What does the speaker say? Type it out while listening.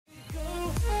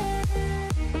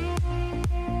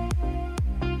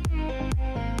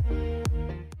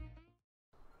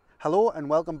Hello and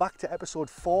welcome back to episode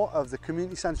 4 of the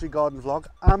Community Sensory Garden vlog.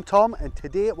 I'm Tom and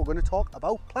today we're going to talk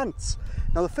about plants.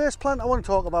 Now the first plant I want to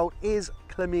talk about is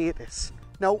clematis.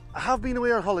 Now I have been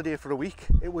away on holiday for a week.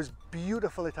 It was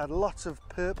beautiful, it had lots of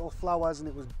purple flowers and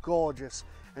it was gorgeous.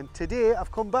 And today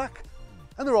I've come back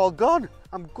and they're all gone.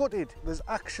 I'm gutted. There's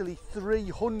actually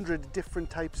 300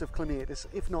 different types of clematis,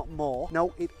 if not more.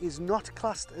 Now it is not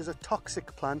classed as a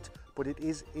toxic plant, but it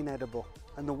is inedible.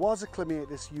 And there was a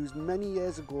clematis used many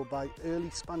years ago by early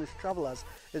Spanish travellers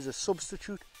as a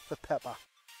substitute for pepper.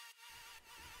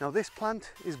 Now this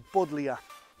plant is Buddleia.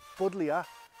 Buddleia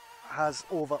has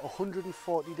over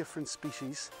 140 different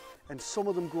species and some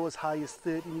of them grow as high as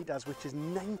 30 metres, which is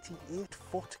 98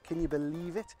 foot, can you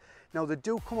believe it? Now they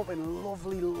do come up in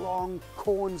lovely long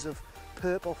cones of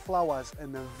purple flowers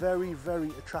and they're very, very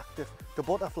attractive to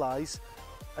butterflies,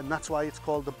 and that's why it's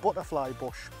called the butterfly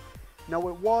bush. Now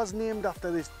it was named after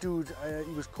this dude,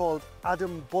 he was called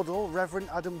Adam Buddle, Reverend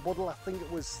Adam Buddle. I think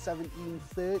it was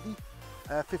 1730,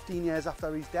 15 years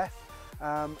after his death,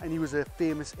 and he was a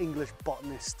famous English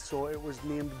botanist, so it was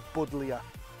named Buddleia.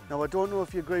 Now I don't know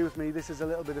if you agree with me, this is a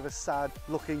little bit of a sad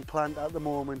looking plant at the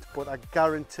moment, but I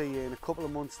guarantee you in a couple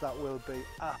of months that will be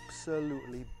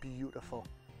absolutely beautiful.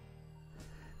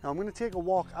 Now I'm going to take a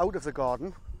walk out of the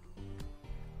garden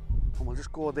and we'll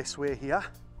just go this way here.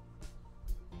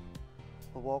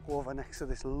 We'll walk over next to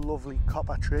this lovely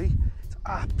copper tree. It's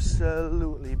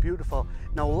absolutely beautiful.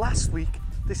 Now last week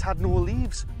this had no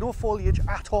leaves, no foliage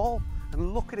at all,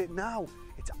 and look at it now.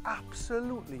 It's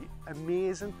absolutely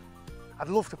amazing. I'd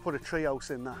love to put a tree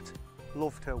house in that,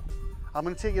 love to. I'm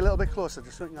going to take you a little bit closer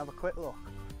just so you can have a quick look.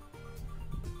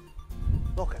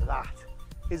 Look at that,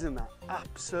 isn't that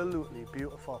absolutely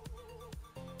beautiful?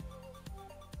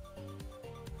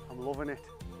 I'm loving it.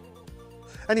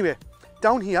 Anyway,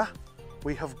 down here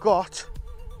we have got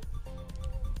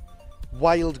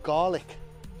wild garlic.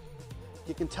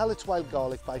 You can tell it's wild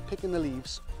garlic by picking the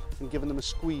leaves and giving them a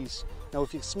squeeze. Now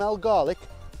if you smell garlic,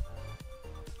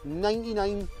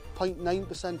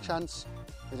 99.9% chance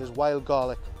it is wild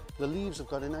garlic. The leaves have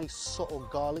got a nice subtle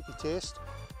garlicky taste,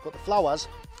 but the flowers,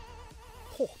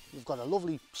 oh, they've got a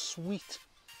lovely sweet,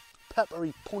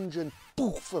 peppery, pungent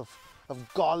poof of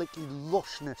garlicky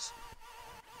lushness.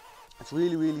 It's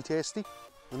really, really tasty.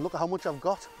 And look at how much I've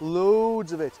got,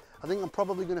 loads of it. I think I'm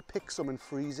probably going to pick some and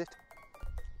freeze it.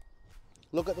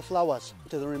 Look at the flowers.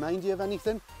 Do they remind you of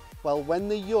anything? Well, when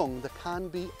they're young, they can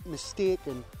be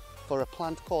mistaken for a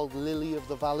plant called lily of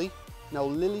the valley. Now,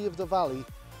 lily of the valley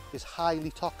is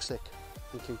highly toxic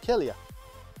and can kill you.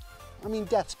 I mean,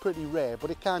 death's pretty rare,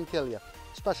 but it can kill you,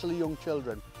 especially young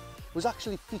children. It was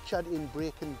actually featured in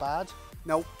Breaking Bad.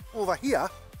 Now, over here,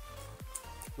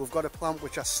 we've got a plant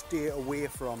which I stay away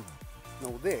from.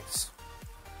 Now this,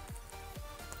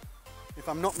 if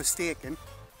I'm not mistaken,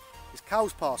 is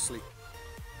cow's parsley,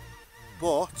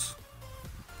 but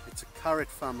it's a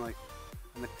carrot family,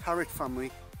 and the carrot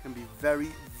family can be very,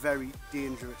 very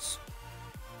dangerous.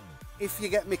 If you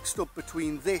get mixed up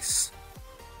between this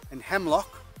and hemlock,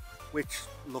 which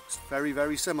looks very,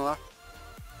 very similar,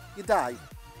 you die.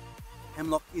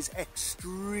 Hemlock is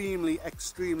extremely,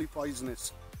 extremely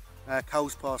poisonous.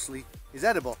 Cow's parsley is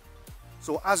edible.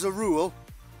 So as a rule,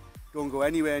 don't go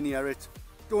anywhere near it,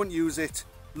 don't use it,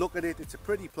 look at it, it's a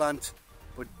pretty plant,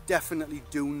 but definitely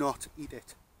do not eat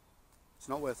it. It's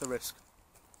not worth the risk.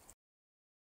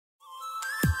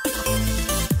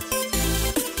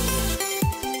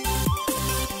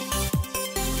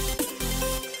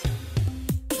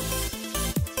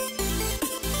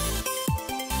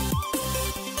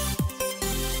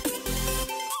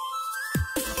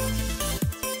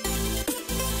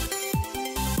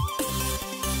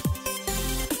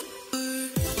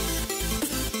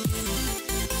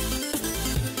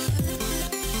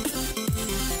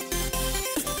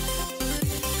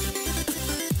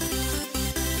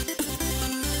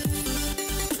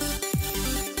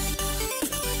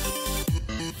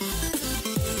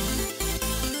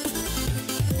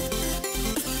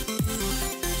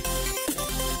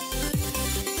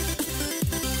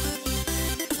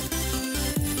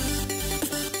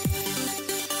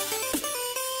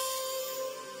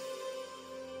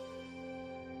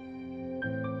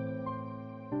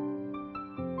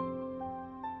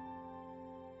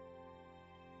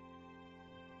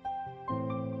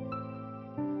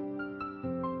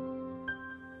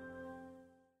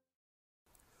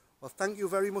 Well, thank you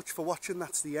very much for watching.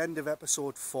 That's the end of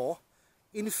episode 4.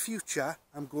 In future,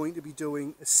 I'm going to be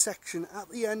doing a section at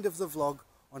the end of the vlog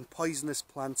on poisonous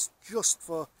plants, just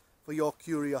for your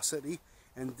curiosity.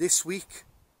 And this week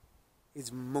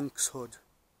is monkshood.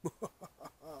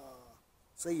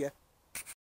 See ya.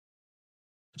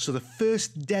 So the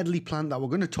first deadly plant that we're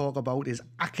going to talk about is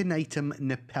Aconitum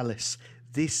napellus.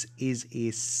 This is a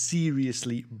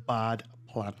seriously bad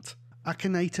plant.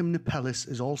 Aconitum napellus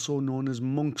is also known as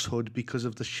monk's hood because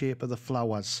of the shape of the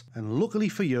flowers. And luckily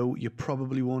for you, you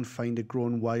probably won't find it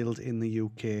grown wild in the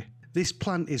UK. This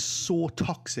plant is so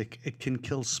toxic it can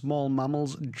kill small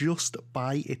mammals just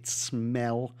by its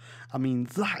smell. I mean,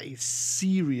 that is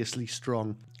seriously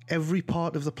strong. Every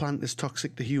part of the plant is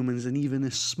toxic to humans, and even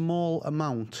a small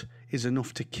amount is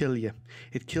enough to kill you.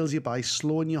 It kills you by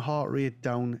slowing your heart rate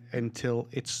down until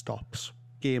it stops.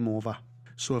 Game over.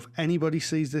 So if anybody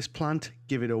sees this plant,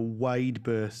 give it a wide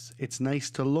berth. It's nice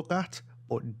to look at,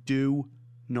 but do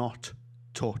not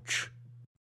touch.